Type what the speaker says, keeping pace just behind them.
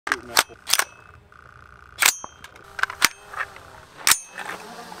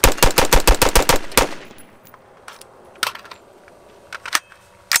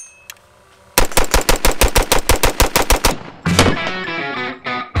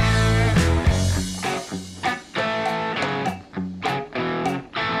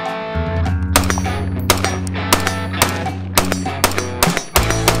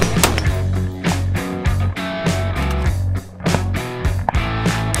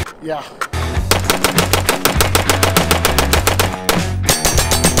Yeah.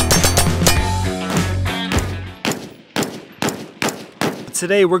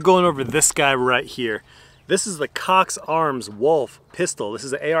 Today we're going over this guy right here. This is the COX Arms Wulf pistol. This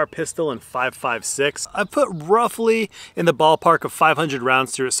is an AR pistol in 5.56. I put roughly in the ballpark of 500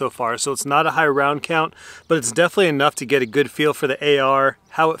 rounds through it so far, so it's not a high round count, but it's definitely enough to get a good feel for the AR,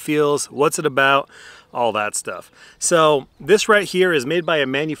 how it feels, what's it about, all that stuff. So this right here is made by a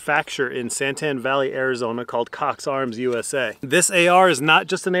manufacturer in Santan Valley, Arizona called COX Arms USA. This AR is not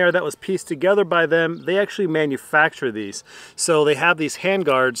just an AR that was pieced together by them, they actually manufacture these. So they have these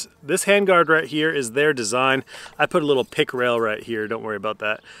handguards. This handguard right here is their design. I put a little pick rail right here, don't worry about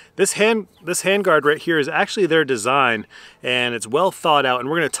that. This handguard right here is actually their design, and it's well thought out, and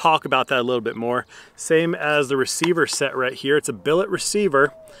we're gonna talk about that a little bit more. Same as the receiver set right here. It's a billet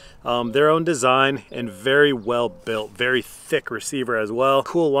receiver. Their own design and very well built, very thick receiver as well.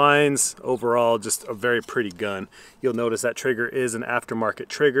 Cool lines, overall just a very pretty gun. You'll notice that trigger is an aftermarket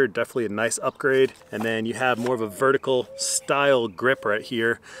trigger, definitely a nice upgrade. And then you have more of a vertical style grip right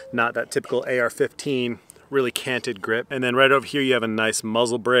here, not that typical AR-15 really canted grip. And then right over here you have a nice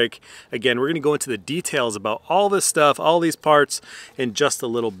muzzle brake. Again, we're gonna go into the details about all this stuff, all these parts in just a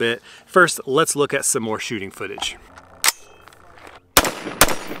little bit. First, let's look at some more shooting footage.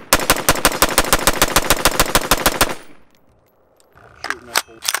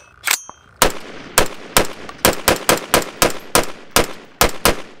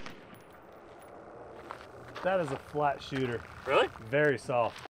 That is a flat shooter. Really? Very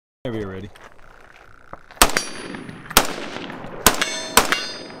soft. Are we ready?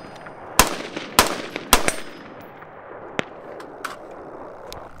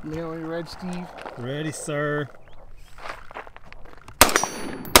 Neil, you ready, Steve? Ready, sir.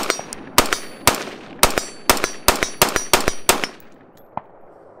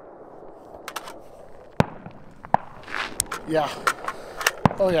 Yeah.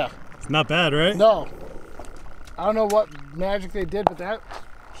 Oh yeah. It's not bad, right? No. I don't know what magic they did, but that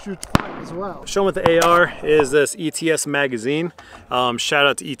shoots fine as well. Showing with the AR is this ETS magazine. Shout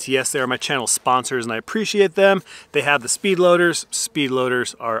out to ETS, they're my channel sponsors and I appreciate them. They have the speed loaders. Speed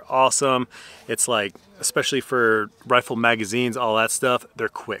loaders are awesome. It's like, especially for rifle magazines, all that stuff, they're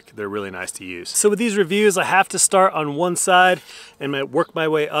quick. They're really nice to use. So with these reviews, I have to start on one side and work my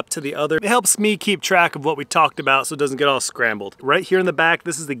way up to the other. It helps me keep track of what we talked about so it doesn't get all scrambled. Right here in the back,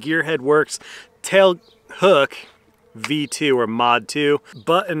 this is the Gearhead Works tail hook V2 or Mod 2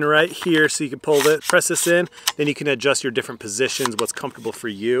 button right here, so you can pull it, press this in, then you can adjust your different positions, what's comfortable for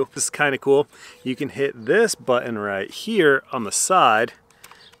you. This is kind of cool. You can hit this button right here on the side,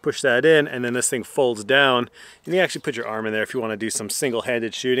 push that in, and then this thing folds down, and you actually put your arm in there if you want to do some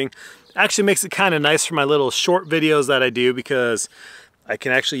single-handed shooting. Actually makes it kind of nice for my little short videos that I do, because I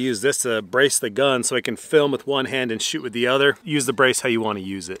can actually use this to brace the gun so I can film with one hand and shoot with the other. Use the brace how you want to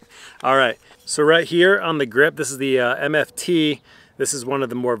use it. All right, so right here on the grip, this is the MFT. This is one of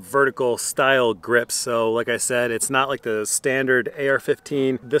the more vertical style grips. So like I said, it's not like the standard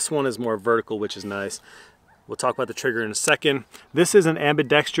AR-15. This one is more vertical, which is nice. We'll talk about the trigger in a second. This is an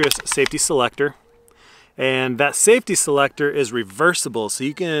ambidextrous safety selector. And that safety selector is reversible, so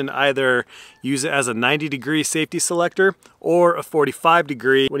you can either use it as a 90-degree safety selector or a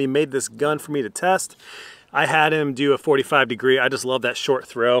 45-degree. When he made this gun for me to test, I had him do a 45-degree. I just love that short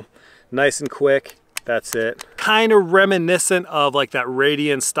throw. Nice and quick, that's it. Kind of reminiscent of like that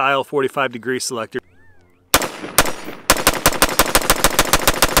Radian style 45-degree selector.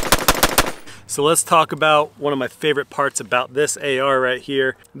 So let's talk about one of my favorite parts about this AR right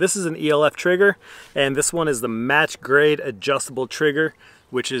here. This is an ELF trigger, and this one is the match grade adjustable trigger,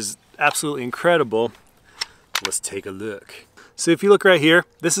 which is absolutely incredible. Let's take a look. So if you look right here,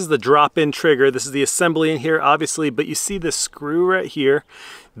 this is the drop-in trigger. This is the assembly in here, obviously, but you see this screw right here.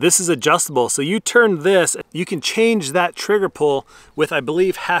 This is adjustable, so you turn this, you can change that trigger pull with, I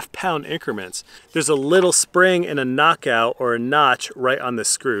believe, half-pound increments. There's a little spring and a knockout or a notch right on the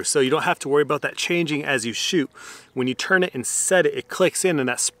screw, so you don't have to worry about that changing as you shoot. When you turn it and set it, it clicks in and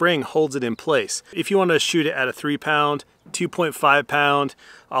that spring holds it in place. If you want to shoot it at a 3-pound, 2.5 pound,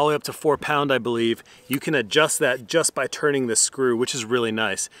 all the way up to 4 pound, I believe, you can adjust that just by turning the screw, which is really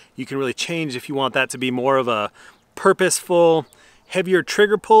nice. You can really change if you want that to be more of a purposeful, heavier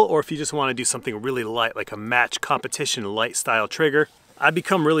trigger pull, or if you just want to do something really light, like a match competition light style trigger. I've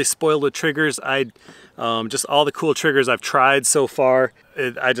become really spoiled with triggers. Just all the cool triggers I've tried so far,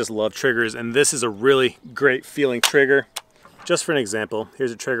 I just love triggers, and this is a really great feeling trigger. Just for an example,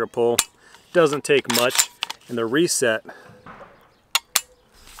 here's a trigger pull. Doesn't take much, and the reset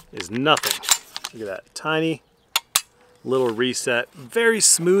is nothing. Look at that, tiny little reset, very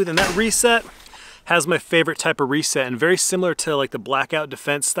smooth, and that reset has my favorite type of reset, and very similar to like the blackout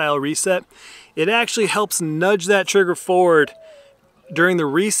defense style reset. It actually helps nudge that trigger forward during the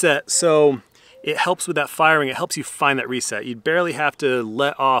reset, so it helps with that firing. It helps you find that reset. You barely have to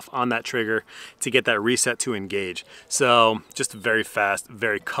let off on that trigger to get that reset to engage. So just a very fast,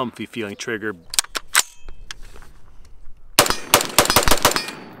 very comfy feeling trigger.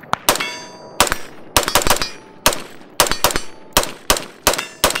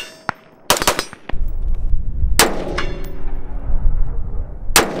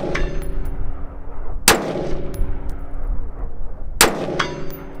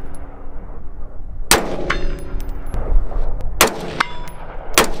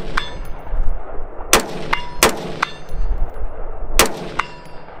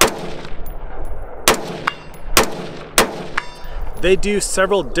 They do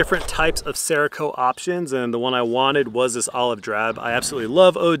several different types of Cerakote options, and the one I wanted was this olive drab. I absolutely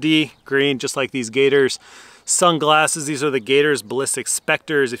love OD green, just like these Gators. Sunglasses, these are the Gators Ballistic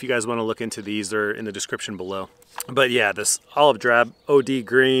Spectres. If you guys want to look into these, they're in the description below. But yeah, this olive drab, OD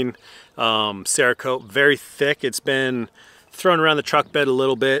green, Cerakote, very thick. It's been thrown around the truck bed a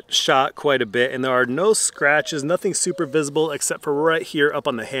little bit, shot quite a bit, and there are no scratches, nothing super visible except for right here up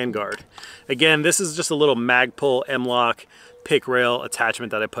on the handguard. Again, this is just a little Magpul M-LOK pick rail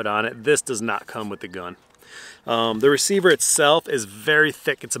attachment that I put on it. This does not come with the gun. The receiver itself is very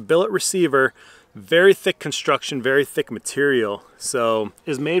thick. It's a billet receiver, very thick construction, very thick material. So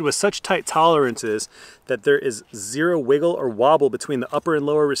is made with such tight tolerances that there is zero wiggle or wobble between the upper and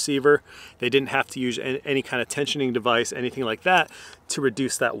lower receiver. They didn't have to use any kind of tensioning device, anything like that, to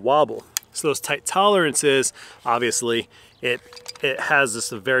reduce that wobble. So those tight tolerances, obviously, it has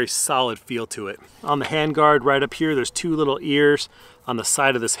just a very solid feel to it. On the handguard right up here, there's two little ears on the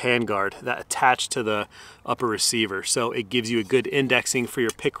side of this handguard that attach to the upper receiver. So it gives you a good indexing for your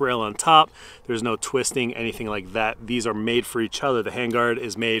pick rail on top. There's no twisting, anything like that. These are made for each other. The handguard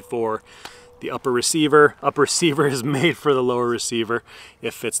is made for the upper receiver. Upper receiver is made for the lower receiver.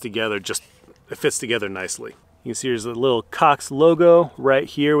 It fits together, it fits together nicely. You can see there's a little COX logo right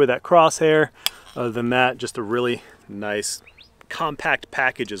here with that crosshair. Other than that, just a really nice compact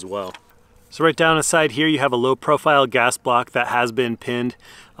package as well. So right down inside here you have a low profile gas block that has been pinned.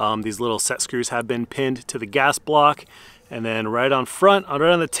 These little set screws have been pinned to the gas block. And then right on front, right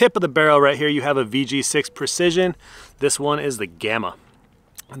on the tip of the barrel right here, you have a VG6 Precision. This one is the Gamma.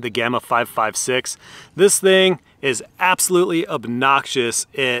 The Gamma 556. This thing is absolutely obnoxious.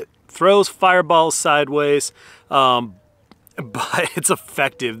 It throws fireballs sideways, but it's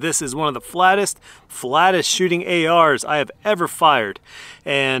effective. This is one of the flattest shooting ARs I have ever fired,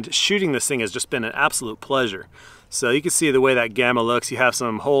 and shooting this thing has just been an absolute pleasure. So you can see the way that Gamma looks. You have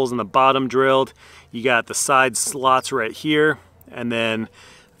some holes in the bottom drilled, you got the side slots right here, and then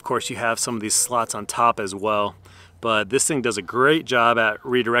of course you have some of these slots on top as well. But this thing does a great job at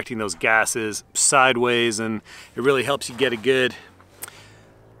redirecting those gases sideways, and it really helps you get a good,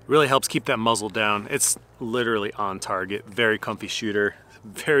 really helps keep that muzzle down. It's literally on target, very comfy shooter,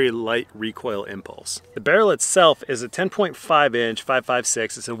 very light recoil impulse. The barrel itself is a 10.5 inch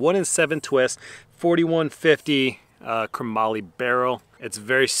 5.56. It's a 1 in 7 twist, 4150 chromoly barrel. It's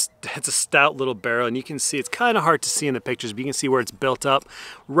a stout little barrel, and you can see, it's kind of hard to see in the pictures, but you can see where it's built up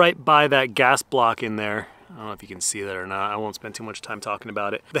right by that gas block in there. I don't know if you can see that or not. I won't spend too much time talking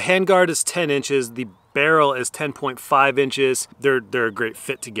about it. The handguard is 10 inches. The barrel is 10.5 inches. They're a great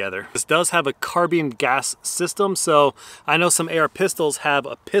fit together. This does have a carbine gas system. So I know some AR pistols have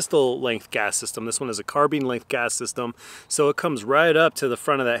a pistol length gas system. This one is a carbine length gas system. So it comes right up to the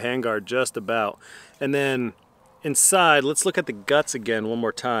front of that handguard just about. And then inside, let's look at the guts again one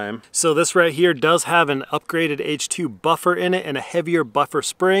more time. So this right here does have an upgraded H2 buffer in it and a heavier buffer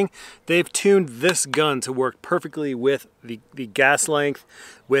spring. They've tuned this gun to work perfectly with the gas length,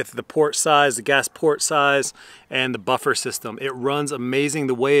 with the port size, the gas port size, and the buffer system. It runs amazing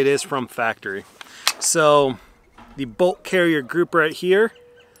the way it is from factory. So the bolt carrier group right here,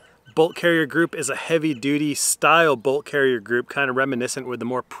 bolt carrier group is a heavy duty style bolt carrier group, kind of reminiscent with the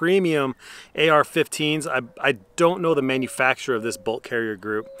more premium AR-15s. I don't know the manufacturer of this bolt carrier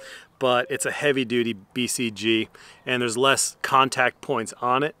group, but it's a heavy duty BCG and there's less contact points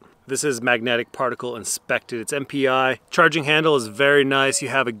on it. This is magnetic particle inspected. It's MPI. Charging handle is very nice. You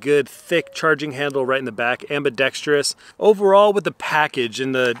have a good thick charging handle right in the back, ambidextrous. Overall with the package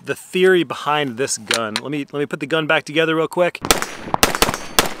and the theory behind this gun, let me put the gun back together real quick.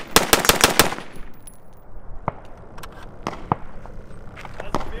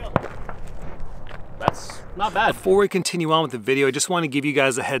 Not bad. Before we continue on with the video, I just want to give you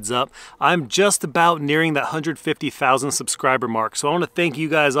guys a heads up. I'm just about nearing that 150,000 subscriber mark. So I want to thank you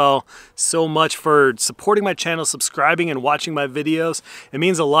guys all so much for supporting my channel, subscribing and watching my videos. It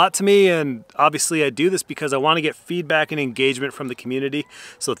means a lot to me, and obviously I do this because I want to get feedback and engagement from the community.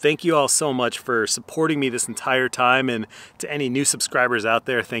 So thank you all so much for supporting me this entire time, and to any new subscribers out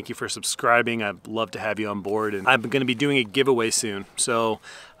there, thank you for subscribing. I'd love to have you on board, and I'm going to be doing a giveaway soon. So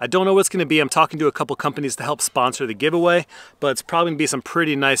I don't know what it's going to be. I'm talking to a couple companies to help sponsor the giveaway, but it's probably going to be some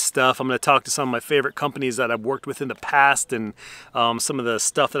pretty nice stuff. I'm going to talk to some of my favorite companies that I've worked with in the past, and some of the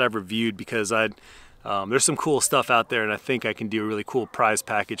stuff that I've reviewed, because there's some cool stuff out there, and I think I can do a really cool prize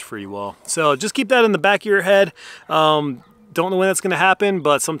package for you all. So just keep that in the back of your head. Don't know when that's going to happen,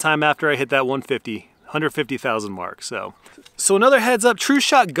 but sometime after I hit that 150,000 mark. So another heads up, True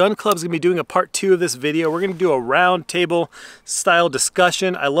Shot Gun Club is going to be doing a part 2 of this video. We're going to do a round table style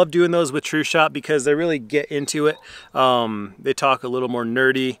discussion. I love doing those with True Shot because they really get into it. They talk a little more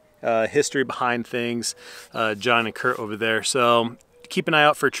nerdy, history behind things, John and Kurt over there. So keep an eye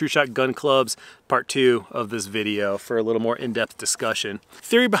out for True Shot Gun Club's part 2 of this video for a little more in-depth discussion.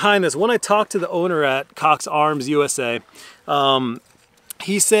 Theory behind this, when I talked to the owner at COX Arms USA,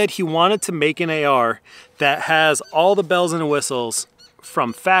 he said he wanted to make an AR that has all the bells and whistles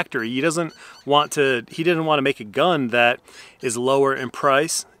from factory. He didn't want to make a gun that is lower in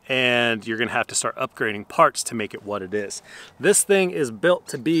price and you're gonna have to start upgrading parts to make it what it is. This thing is built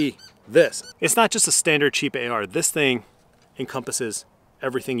to be this. It's not just a standard cheap AR. This thing encompasses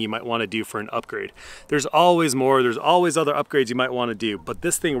everything you might want to do for an upgrade. There's always more, there's always other upgrades you might want to do, but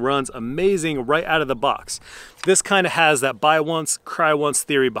this thing runs amazing right out of the box. This kind of has that buy once, cry once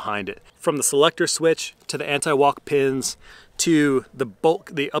theory behind it. From the selector switch to the anti-walk pins, to the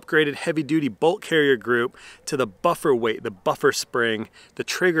upgraded heavy-duty bolt carrier group, to the buffer weight, the buffer spring. The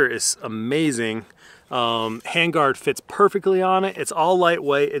trigger is amazing. Handguard fits perfectly on it. It's all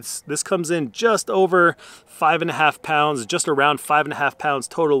lightweight. This comes in just over 5.5 pounds, just around 5.5 pounds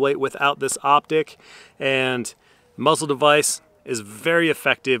total weight without this optic. And muzzle device is very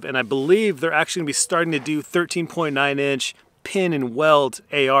effective, and I believe they're actually going to be starting to do 13.9-inch pin and weld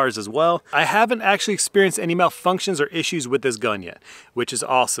ARs as well. I haven't actually experienced any malfunctions or issues with this gun yet, which is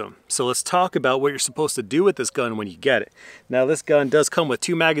awesome. So let's talk about what you're supposed to do with this gun when you get it. Now this gun does come with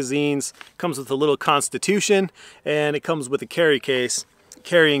 2 magazines, comes with a little Constitution, and it comes with a carrying case,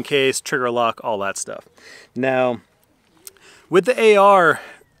 trigger lock, all that stuff. Now with the AR,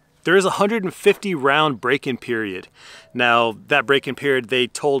 there is a 150 round break-in period. Now that break-in period, they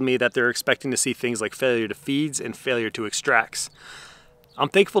told me that they're expecting to see things like failure to feeds and failure to extracts. I'm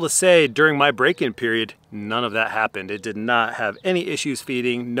thankful to say during my break-in period, none of that happened. It did not have any issues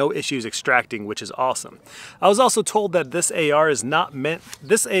feeding, no issues extracting, which is awesome. I was also told that this AR is not meant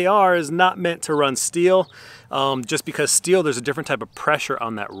to run steel, just because steel, there's a different type of pressure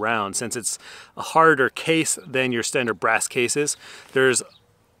on that round. Since it's a harder case than your standard brass cases, there's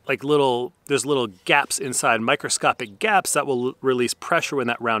little gaps inside, microscopic gaps that will release pressure when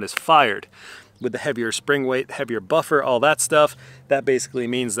that round is fired. With the heavier spring weight, heavier buffer, all that stuff, that basically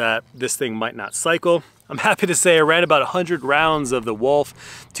means that this thing might not cycle. I'm happy to say I ran about 100 rounds of the Wulf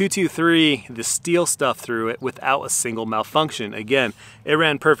 223, the steel stuff through it without a single malfunction. Again, it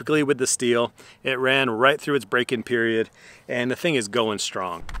ran perfectly with the steel. It ran right through its break-in period, and the thing is going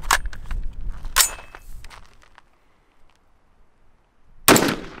strong.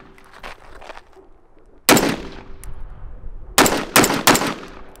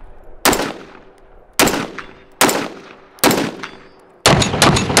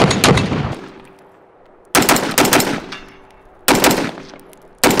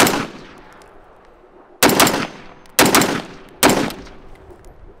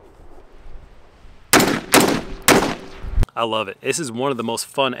 I love it. This is one of the most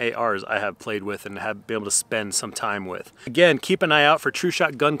fun ARs I have played with and have been able to spend some time with. Again, keep an eye out for True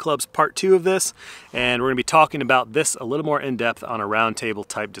Shot Gun Club's part 2 of this, and we're gonna be talking about this a little more in depth on a roundtable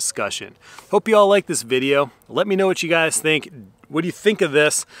type discussion. Hope you all like this video. Let me know what you guys think. What do you think of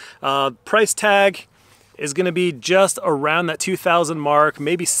this? Price tag is gonna be just around that 2,000 mark,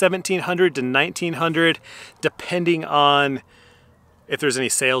 maybe 1,700 to 1,900, depending on if there's any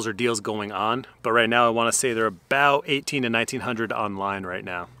sales or deals going on. But right now I wanna say they're about 1,800 to 1,900 online right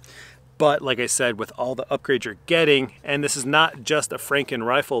now. But like I said, with all the upgrades you're getting, and this is not just a Franken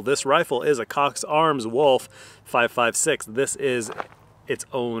rifle, this rifle is a COX Arms Wulf 5.56. This is its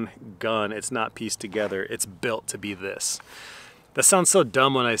own gun. It's not pieced together. It's built to be this. That sounds so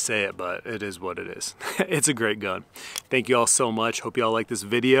dumb when I say it, but it is what it is. It's a great gun. Thank you all so much. Hope you all like this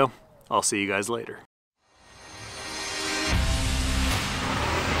video. I'll see you guys later.